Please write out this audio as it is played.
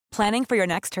Planning for your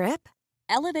next trip?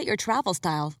 Elevate your travel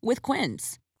style with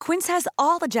Quince. Quince has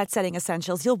all the jet-setting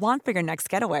essentials you'll want for your next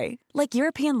getaway, like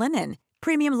European linen,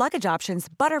 premium luggage options,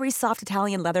 buttery soft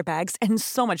Italian leather bags, and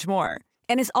so much more.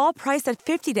 And is all priced at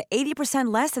 50 to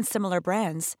 80% less than similar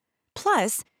brands.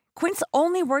 Plus, Quince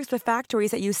only works with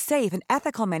factories that use safe and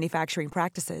ethical manufacturing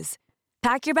practices.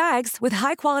 Pack your bags with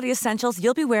high-quality essentials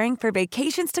you'll be wearing for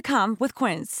vacations to come with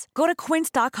Quince. Go to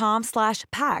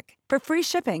quince.com/pack for free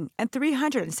shipping and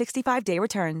 365-day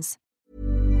returns.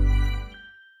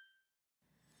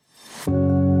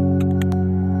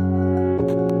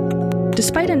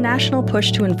 Despite a national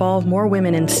push to involve more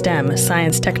women in STEM,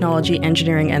 science, technology,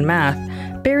 engineering, and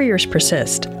math, barriers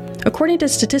persist. According to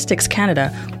Statistics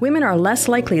Canada, women are less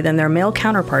likely than their male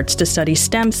counterparts to study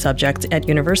STEM subjects at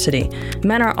university.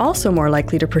 Men are also more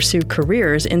likely to pursue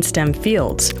careers in STEM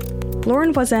fields.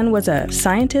 Lauren Voisin was a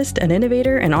scientist, an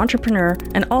innovator, an entrepreneur,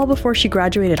 and all before she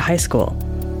graduated high school.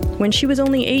 When she was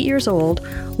only 8 years old,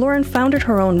 Lauren founded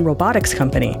her own robotics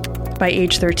company. By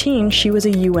age 13, she was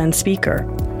a UN speaker.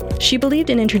 She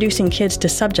believed in introducing kids to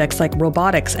subjects like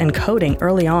robotics and coding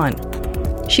early on.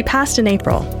 She passed in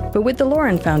April, but with the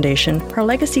Lauren Foundation, her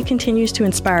legacy continues to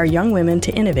inspire young women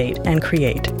to innovate and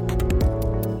create.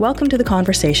 Welcome to the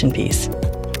conversation piece.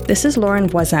 This is Lauren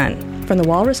Voisin from the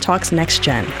Walrus Talks Next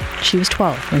Gen. She was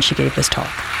 12 when she gave this talk.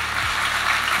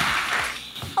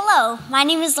 Hello, my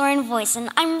name is Lauren Voisin.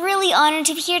 I'm really honored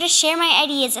to be here to share my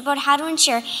ideas about how to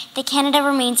ensure that Canada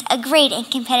remains a great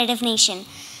and competitive nation.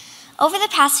 Over the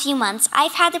past few months,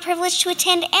 I've had the privilege to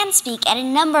attend and speak at a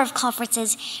number of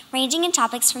conferences ranging in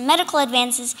topics from medical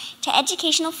advances to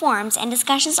educational forums and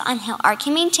discussions on how art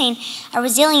can maintain a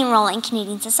resilient role in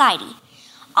Canadian society.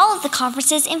 All of the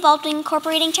conferences involved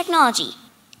incorporating technology.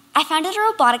 I founded a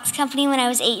robotics company when I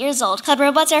was 8 years old called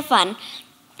Robots Are Fun.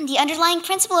 The underlying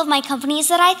principle of my company is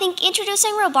that I think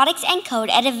introducing robotics and code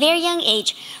at a very young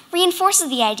age reinforces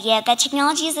the idea that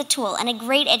technology is a tool and a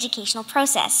great educational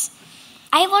process.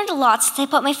 I have learned a lot since I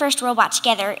put my first robot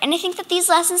together, and I think that these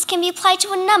lessons can be applied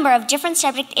to a number of different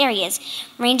subject areas,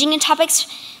 ranging in topics...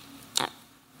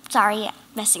 Sorry,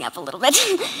 messing up a little bit.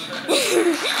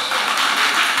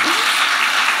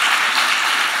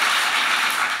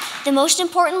 The most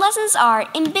important lessons are,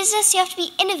 in business, you have to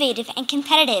be innovative and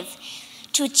competitive.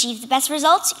 To achieve the best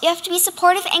results, you have to be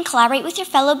supportive and collaborate with your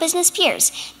fellow business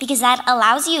peers, because that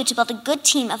allows you to build a good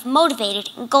team of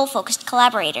motivated and goal-focused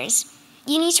collaborators.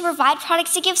 You need to provide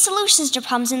products that give solutions to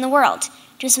problems in the world,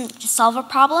 do something to solve a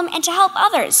problem and to help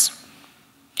others.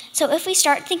 So if we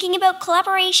start thinking about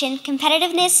collaboration,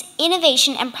 competitiveness,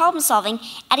 innovation, and problem solving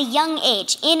at a young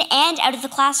age, in and out of the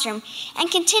classroom, and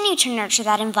continue to nurture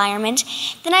that environment,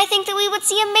 then I think that we would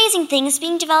see amazing things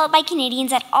being developed by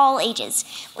Canadians at all ages,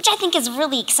 which I think is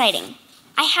really exciting.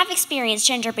 I have experienced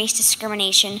gender-based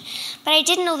discrimination, but I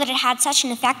didn't know that it had such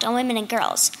an effect on women and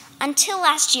girls. Until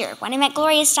last year, when I met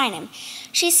Gloria Steinem.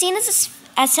 She's seen as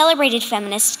a celebrated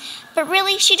feminist, but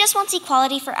really, she just wants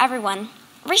equality for everyone.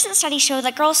 Recent studies show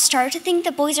that girls start to think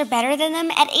that boys are better than them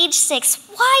at age 6.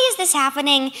 Why is this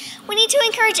happening? We need to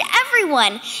encourage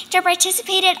everyone to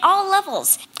participate at all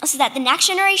levels, so that the next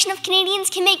generation of Canadians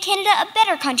can make Canada a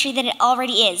better country than it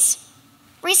already is.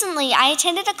 Recently, I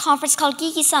attended a conference called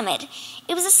Geeky Summit.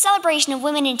 It was a celebration of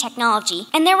women in technology,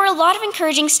 and there were a lot of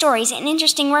encouraging stories and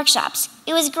interesting workshops.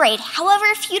 It was great. However,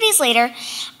 a few days later,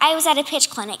 I was at a pitch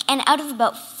clinic, and out of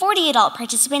about 40 adult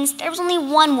participants, there was only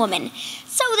one woman.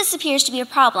 So this appears to be a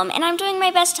problem, and I'm doing my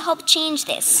best to help change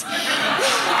this.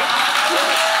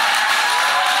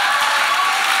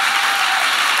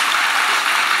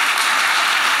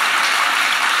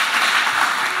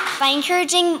 By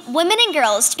encouraging women and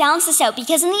girls to balance this out,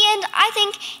 because in the end, I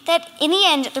think that in the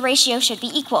end, the ratio should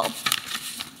be equal.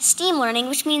 STEAM learning,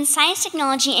 which means science,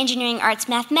 technology, engineering, arts,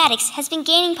 mathematics, has been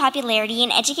gaining popularity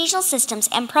in educational systems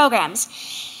and programs.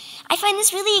 I find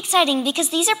this really exciting because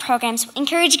these are programs that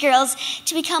encourage girls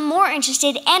to become more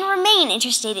interested and remain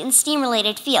interested in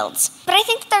STEAM-related fields. But I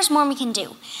think that there's more we can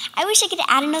do. I wish I could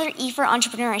add another E for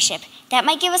entrepreneurship. That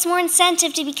might give us more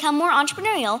incentive to become more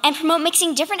entrepreneurial and promote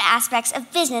mixing different aspects of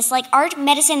business like art,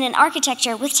 medicine, and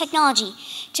architecture with technology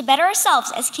to better ourselves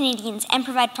as Canadians and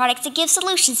provide products that give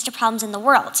solutions to problems in the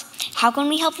world. How can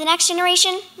we help the next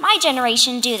generation, my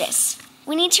generation, do this?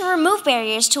 We need to remove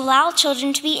barriers to allow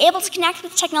children to be able to connect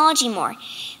with technology more.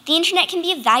 The internet can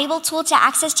be a valuable tool to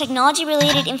access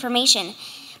technology-related information,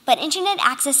 but internet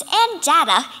access and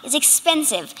data is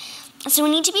expensive. So we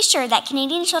need to be sure that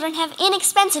Canadian children have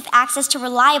inexpensive access to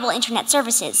reliable internet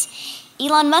services.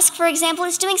 Elon Musk, for example,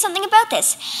 is doing something about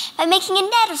this by making a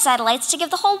net of satellites to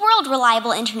give the whole world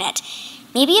reliable internet.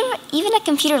 Maybe even a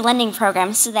computer lending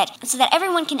program so that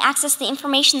everyone can access the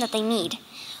information that they need.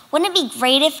 Wouldn't it be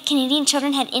great if Canadian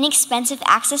children had inexpensive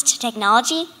access to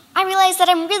technology? I realize that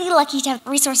I'm really lucky to have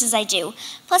resources I do,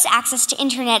 plus access to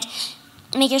internet,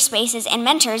 makerspaces, and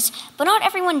mentors, but not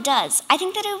everyone does. I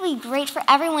think that it would be great for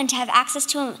everyone to have access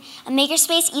to a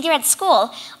makerspace either at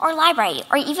school or library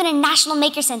or even a national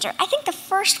maker center. I think the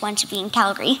first one to be in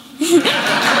Calgary.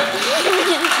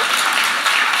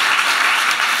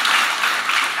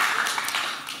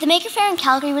 The Maker Fair in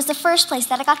Calgary was the first place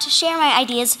that I got to share my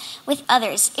ideas with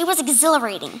others. It was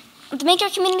exhilarating. The maker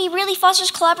community really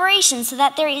fosters collaboration so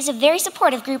that there is a very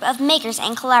supportive group of makers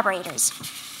and collaborators.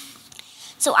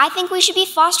 So I think we should be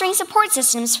fostering support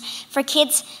systems for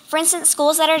kids, for instance,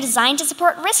 schools that are designed to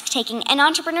support risk-taking and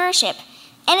entrepreneurship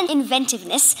and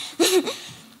inventiveness.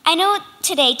 I know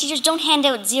today teachers don't hand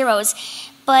out zeros,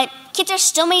 but kids are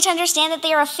still made to understand that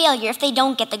they are a failure if they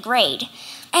don't get the grade.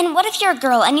 And what if you're a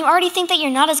girl and you already think that you're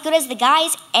not as good as the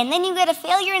guys and then you get a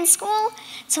failure in school?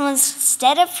 So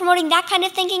instead of promoting that kind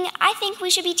of thinking, I think we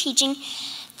should be teaching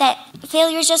that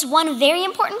failure is just one very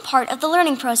important part of the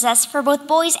learning process for both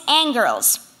boys and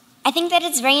girls. I think that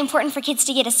it's very important for kids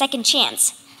to get a second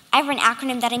chance. I have an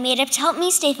acronym that I made up to help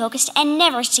me stay focused and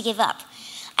never to give up.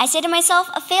 I say to myself,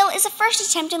 a fail is a first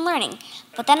attempt in learning,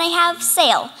 but then I have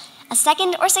SAIL, a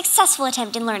second or successful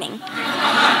attempt in learning.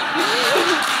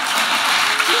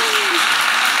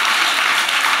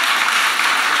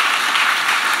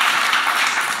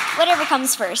 Whatever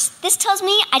comes first. This tells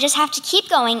me I just have to keep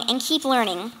going and keep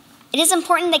learning. It is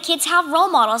important that kids have role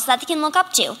models that they can look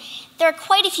up to. There are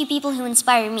quite a few people who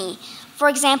inspire me. For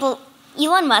example,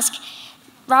 Elon Musk,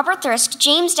 Robert Thirsk,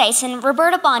 James Dyson,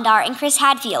 Roberta Bondar, and Chris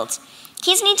Hadfield.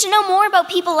 Kids need to know more about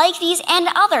people like these and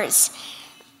others.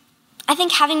 I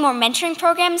think having more mentoring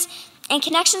programs and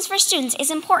connections for students is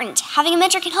important. Having a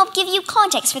mentor can help give you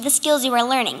context for the skills you are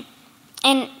learning.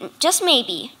 And just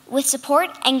maybe, with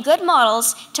support and good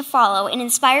models to follow, an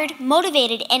inspired,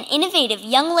 motivated, and innovative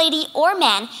young lady or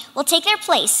man will take their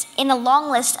place in the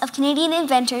long list of Canadian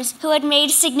inventors who had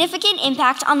made significant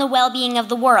impact on the well-being of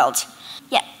the world.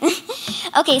 Yeah.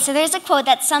 Okay, so there's a quote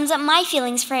that sums up my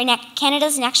feelings for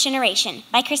Canada's next generation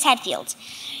by Chris Hadfield.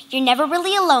 You're never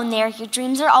really alone there. Your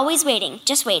dreams are always waiting,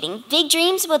 just waiting. Big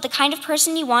dreams about the kind of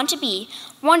person you want to be,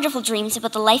 wonderful dreams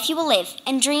about the life you will live,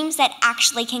 and dreams that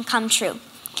actually can come true.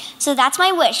 So that's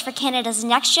my wish for Canada's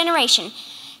next generation,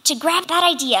 to grab that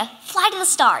idea, fly to the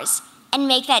stars, and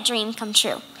make that dream come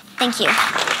true. Thank you.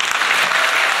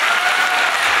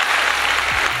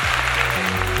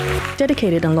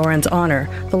 Dedicated in Lauren's honor,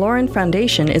 the Lauren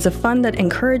Foundation is a fund that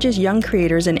encourages young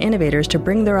creators and innovators to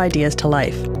bring their ideas to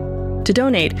life. To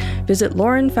donate, visit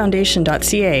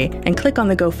laurenfoundation.ca and click on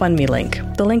the GoFundMe link.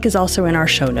 The link is also in our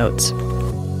show notes.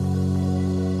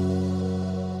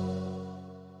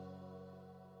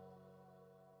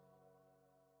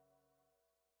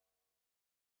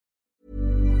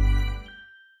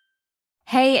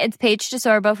 Hey, it's Paige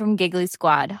DeSorbo from Giggly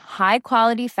Squad. High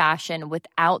quality fashion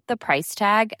without the price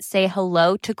tag. Say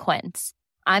hello to Quince.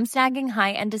 I'm snagging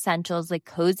high-end essentials like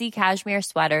cozy cashmere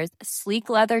sweaters, sleek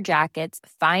leather jackets,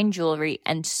 fine jewelry,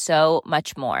 and so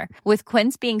much more. With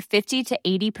Quince being 50 to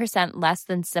 80% less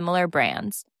than similar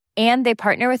brands. And they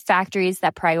partner with factories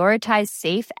that prioritize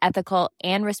safe, ethical,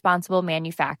 and responsible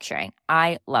manufacturing.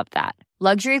 I love that.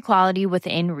 Luxury quality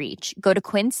within reach. Go to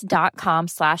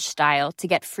quince.com/style to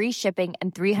get free shipping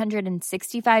and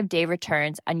 365-day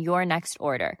returns on your next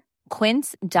order.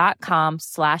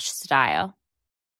 Quince.com/style.